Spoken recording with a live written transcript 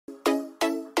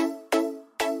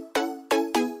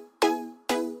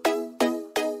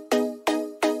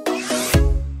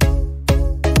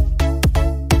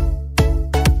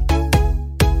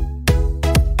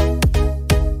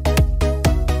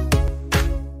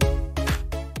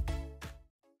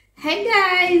Hey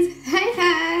guys,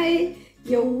 hi,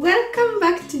 you're welcome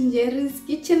back to Njeri's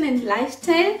Kitchen and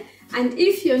Lifestyle, and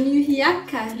if you're new here,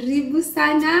 karibu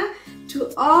sana.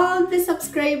 To all the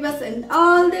subscribers and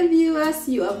all the viewers,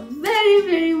 you are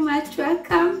very much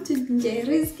welcome to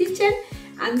Njeri's Kitchen,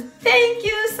 and thank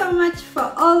you so much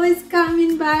for always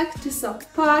coming back to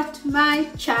support my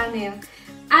channel.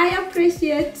 I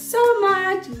appreciate so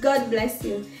much. God bless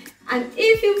you. And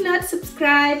if you've not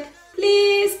subscribed,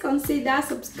 please consider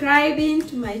subscribing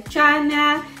to my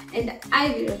channel, and I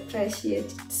will appreciate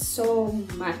it so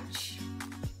much.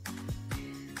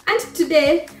 And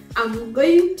today I'm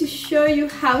going to show you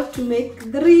how to make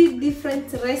 3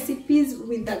 different recipes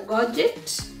with the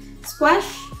courgette,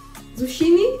 squash,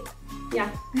 zucchini.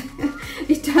 Yeah,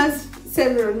 it has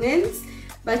several names,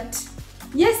 but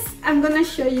yes, I'm gonna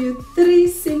show you 3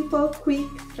 simple quick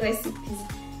recipes.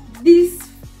 This,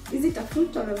 is it a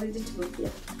fruit or a vegetable? Yeah,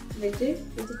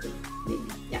 vegetable,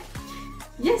 maybe. Yeah.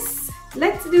 Yes,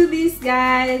 let's do this,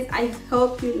 guys. I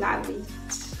hope you love it.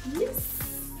 Yes.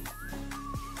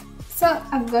 So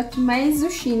I've got my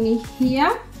zucchini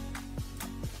here,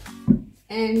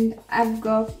 and I've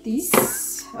got this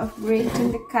of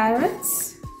grating the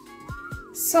carrots.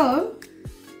 So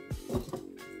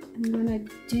I'm gonna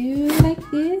do like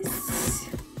this.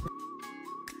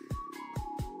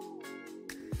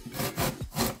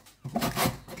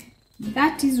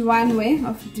 That is one way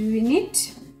of doing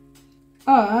it,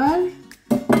 or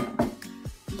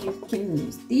you can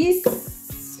use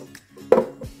this.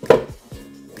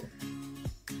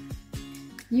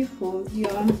 You hold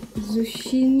your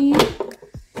zucchini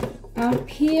up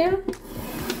here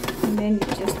and then you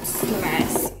just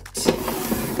slice it.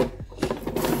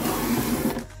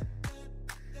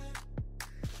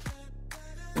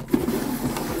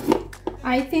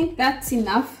 I think that's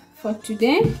enough for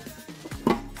today.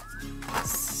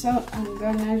 So I'm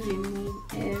gonna remove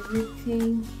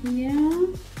everything here.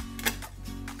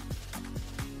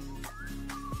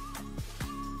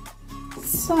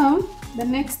 So the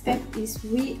next step is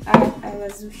we add our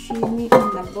zucchini in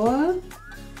the bowl.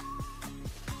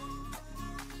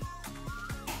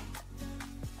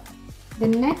 The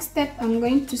next step, I'm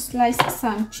going to slice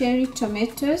some cherry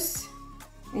tomatoes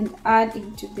and add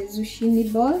into the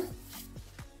zucchini bowl.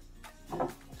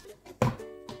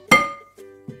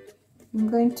 I'm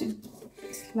going to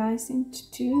slice into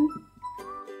 2.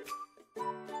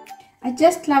 I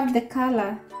just love the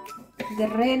color, the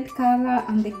red color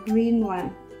and the green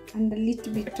one, and a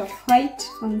little bit of white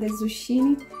on the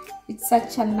zucchini. It's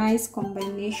such a nice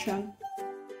combination.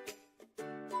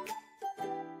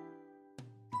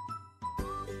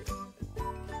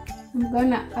 I'm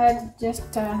gonna add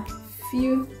just a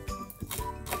few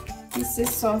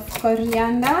pieces of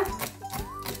coriander,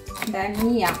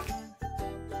 dania,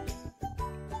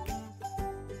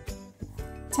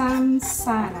 tamu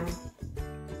sana.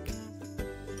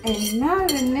 And now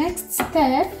the next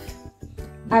step,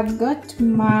 I've got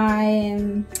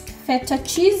my feta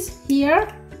cheese here.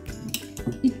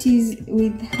 It is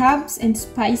with herbs and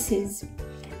spices,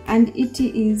 and it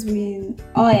is with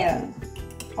oil,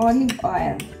 olive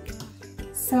oil.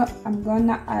 So I'm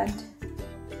gonna add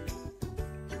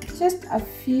just a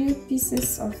few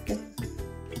pieces of the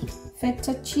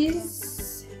feta cheese.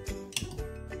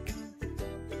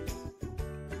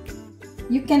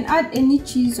 You can add any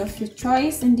cheese of your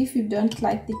choice, and if you don't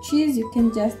like the cheese, you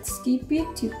can just skip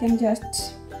it. You can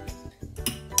just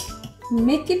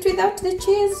make it without the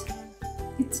cheese.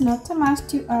 It's not a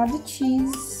must you add the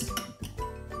cheese.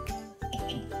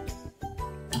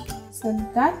 So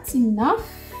that's enough.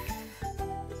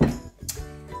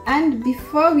 And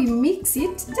before we mix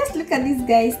it, just look at this,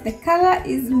 guys. The color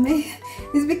is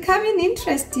becoming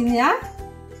interesting, yeah?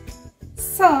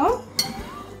 So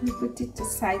we put it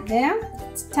aside there.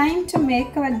 It's time to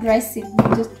make our dressing.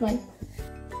 Just like,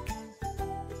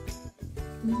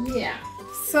 yeah.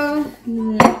 So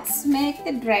let's make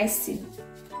the dressing.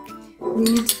 We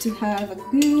need to have a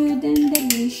good and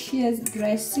delicious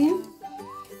dressing.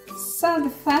 So the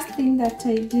first thing that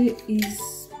I do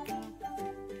is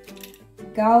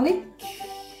garlic.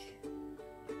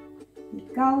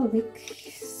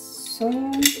 So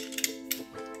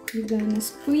you're gonna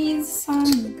squeeze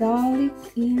some garlic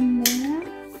in there.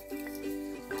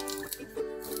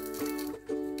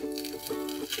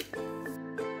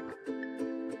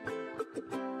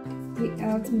 We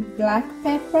add some black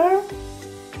pepper,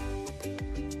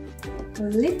 a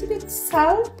little bit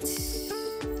salt,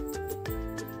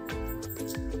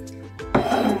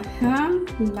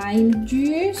 lime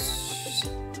juice,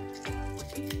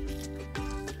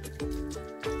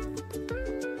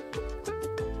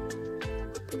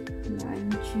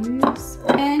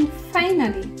 and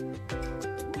finally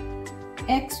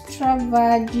extra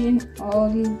virgin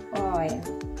olive oil.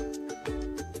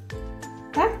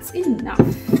 That's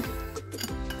enough.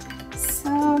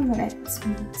 So let's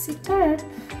mix it up.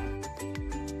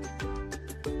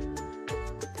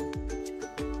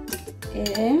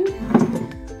 And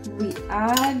we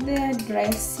add the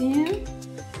dressing.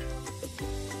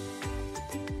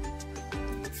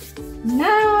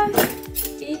 Now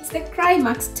it's the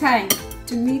climax time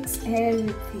to mix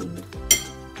everything.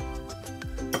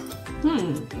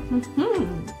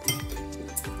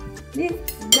 This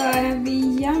is gonna be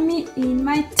yummy in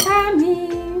my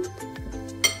tummy.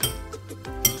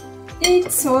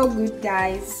 It's so good,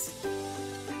 guys.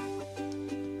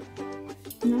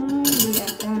 Now we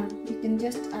are done. You can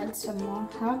just add some more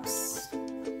herbs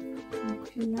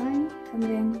if you like, and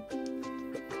then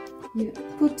you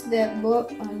put the bowl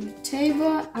on the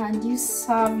table and you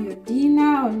serve your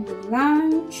dinner or your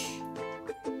lunch,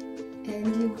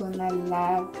 and you're gonna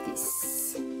love this.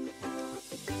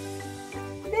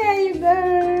 There you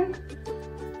go.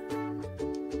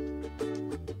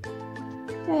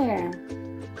 There.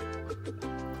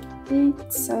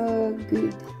 It's so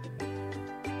good.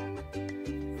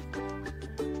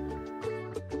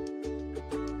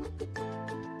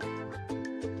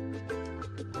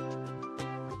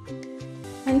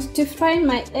 And to fry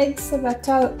my eggs so that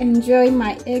I'll enjoy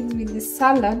my eggs with the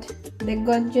salad, the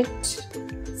Courgette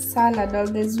salad or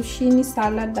the zucchini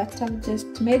salad that I've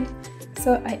just made.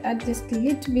 So I add just a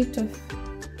little bit of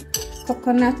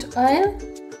coconut oil.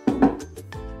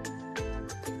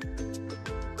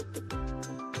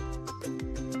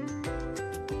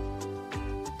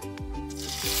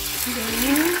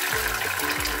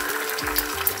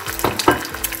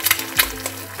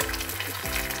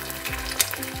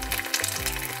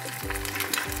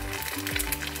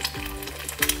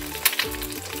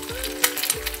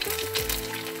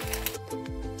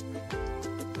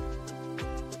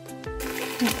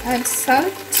 Add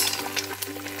salt,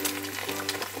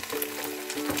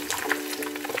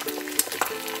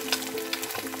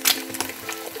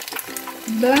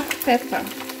 black pepper,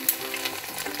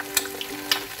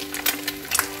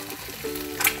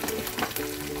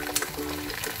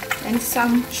 and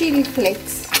some chili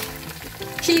flakes.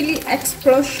 Chili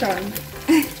explosion.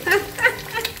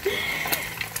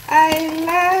 I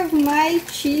love my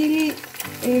chili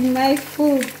in my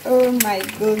food. Oh my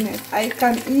goodness, I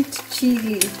can eat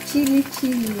chili.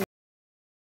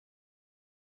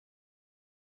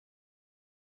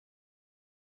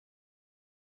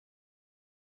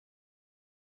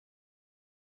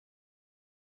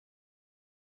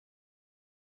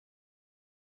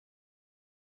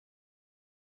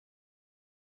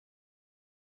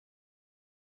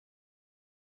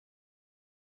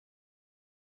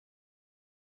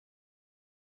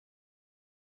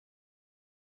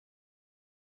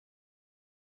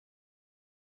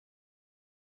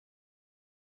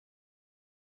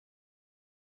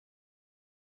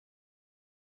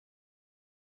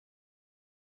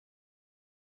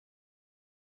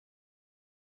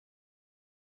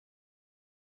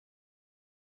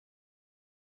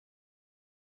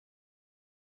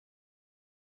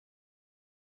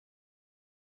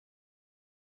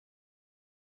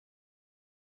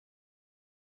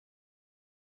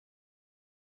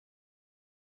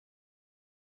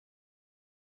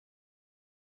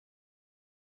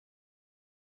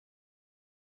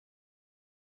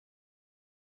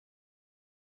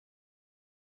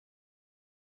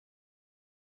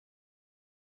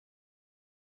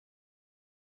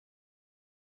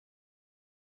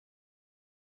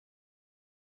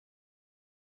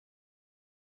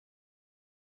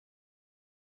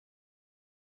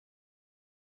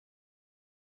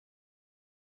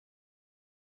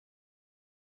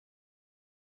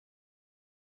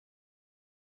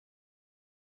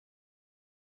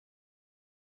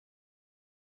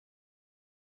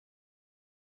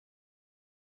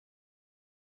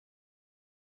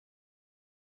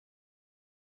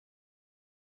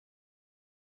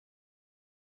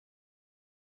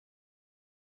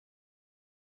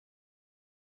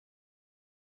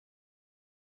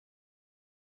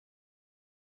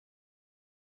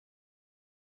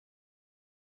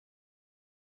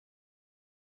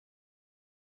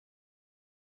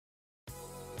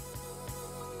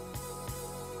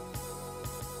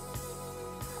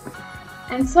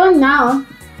 And so now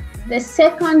the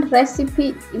second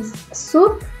recipe is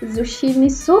soup, zucchini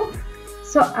soup.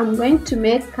 So I'm going to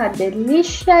make a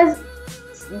delicious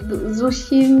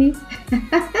zucchini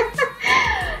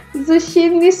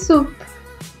zucchini soup.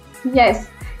 Yes,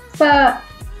 so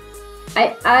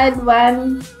I add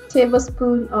 1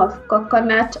 tablespoon of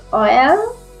coconut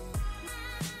oil,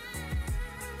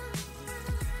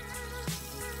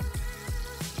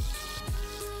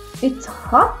 it's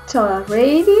hot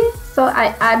already, so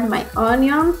I add my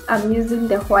onions. I'm using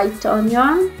the white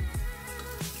onion.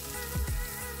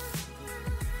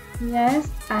 Yes,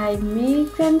 I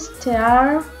mix and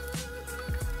stir,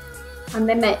 and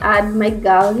then I add my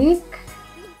garlic.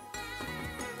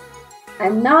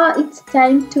 And now it's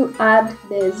time to add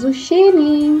the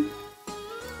zucchini.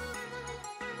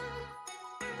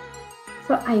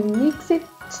 So I mix it.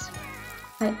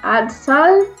 I add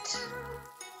salt.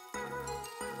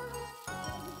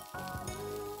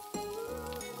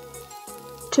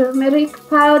 Turmeric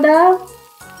powder.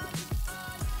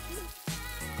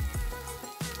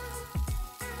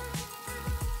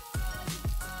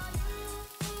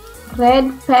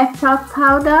 Red pepper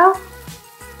powder.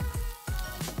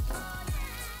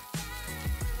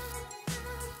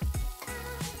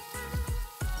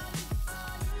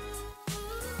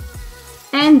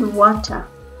 And water.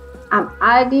 I'm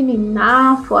adding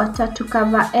enough water to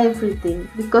cover everything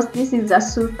because this is a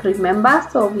soup, remember,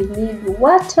 so we need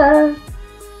water.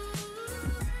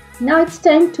 Now it's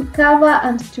time to cover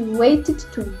and to wait it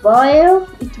to boil.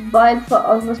 It boiled for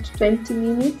almost 20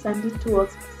 minutes and it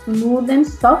was smooth and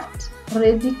soft,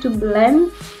 ready to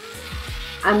blend.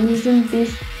 I'm using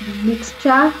this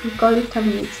mixture, we call it a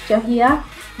mixture here,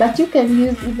 but you can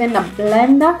use even a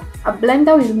blender. A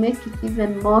blender will make it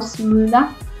even more smoother.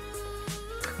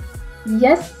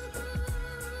 Yes,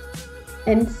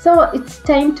 and so it's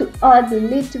time to add a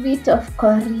little bit of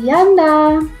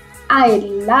coriander. I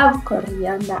love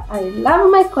coriander. I love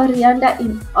my coriander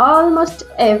in almost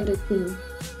everything.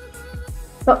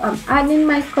 So I'm adding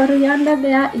my coriander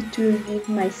there. It will give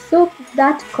my soup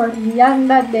that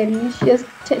coriander delicious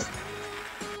taste.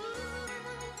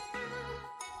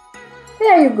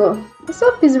 There you go. The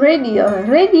soup is ready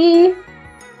already.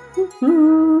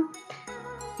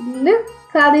 Look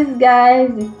at this,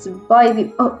 guys. It's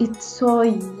boiling. Oh, it's so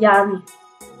yummy.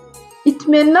 It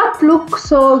may not look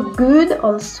so good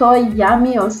or so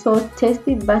yummy or so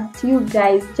tasty, but you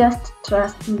guys just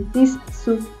trust me. This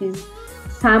soup is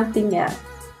something else.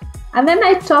 And then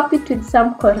I top it with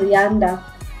some coriander.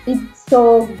 It's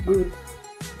so good.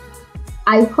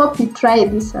 I hope you try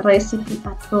this recipe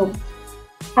at home.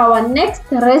 Our next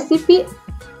recipe,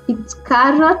 it's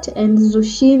carrot and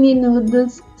zucchini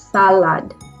noodles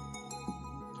salad.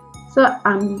 So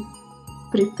I'm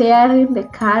preparing the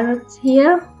carrots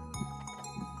here.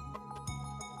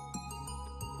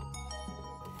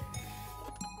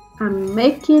 I'm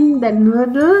making the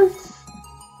noodles.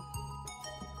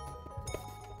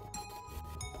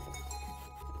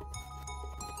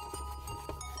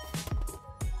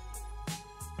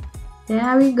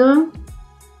 There we go.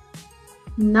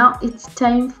 Now it's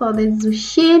time for the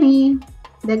zucchini,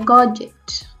 the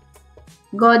courgette.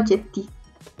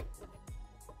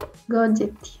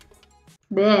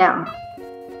 There.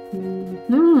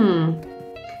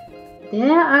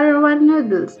 There are our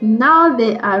noodles. Now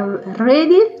they are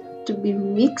ready to be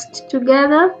mixed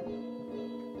together.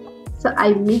 So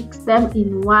I mix them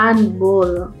in one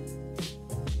bowl.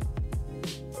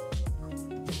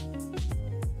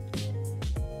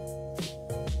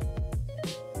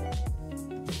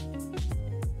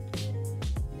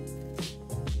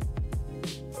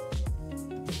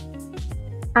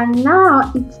 And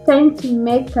now it's time to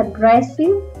make a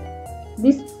dressing.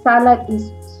 This salad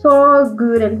is so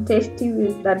good and tasty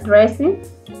with the dressing.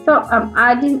 So I'm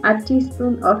adding a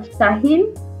teaspoon of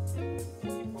tahini,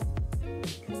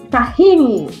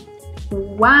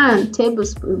 1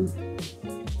 tablespoon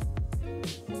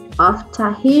of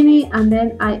tahini, and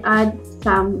then I add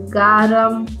some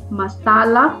garam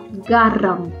masala,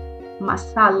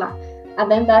 and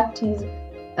then that is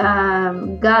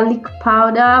garlic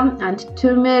powder and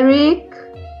turmeric.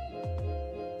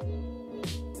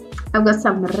 I've got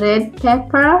some red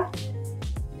pepper,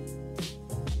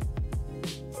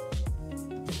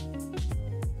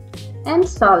 and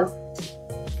salt.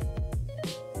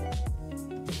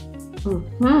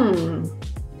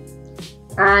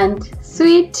 And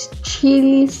sweet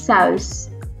chili sauce.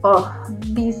 Oh,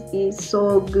 this is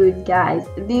so good, guys.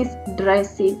 This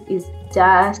dressing is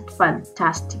just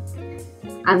fantastic.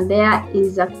 And there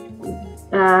is a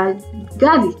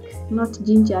garlic, not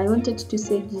ginger. I wanted to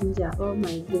say ginger. Oh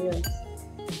my goodness.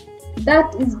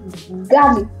 That is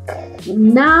garlic.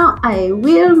 Now I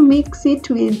will mix it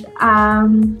with a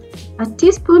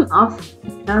teaspoon of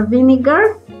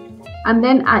vinegar, and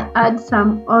then I add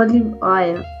some olive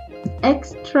oil,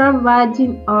 extra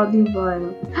virgin olive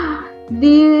oil.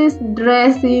 This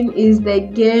dressing is the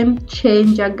game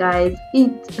changer, guys.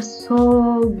 It's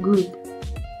so good.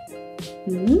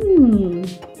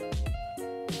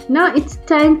 Now it's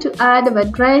time to add the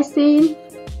dressing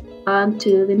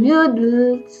onto the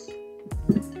noodles.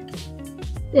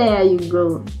 There you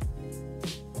go.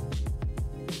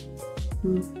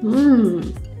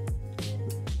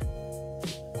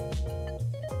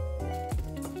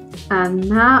 And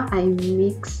now I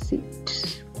mix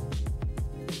it.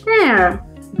 There.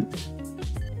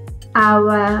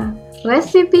 Our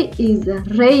recipe is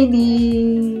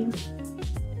ready.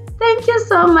 Thank you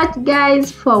so much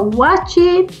guys for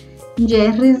watching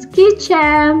Jerry's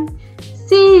Kitchen.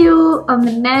 See you on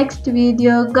the next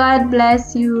video. God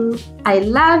bless you. I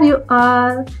love you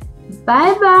all.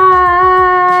 Bye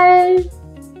bye.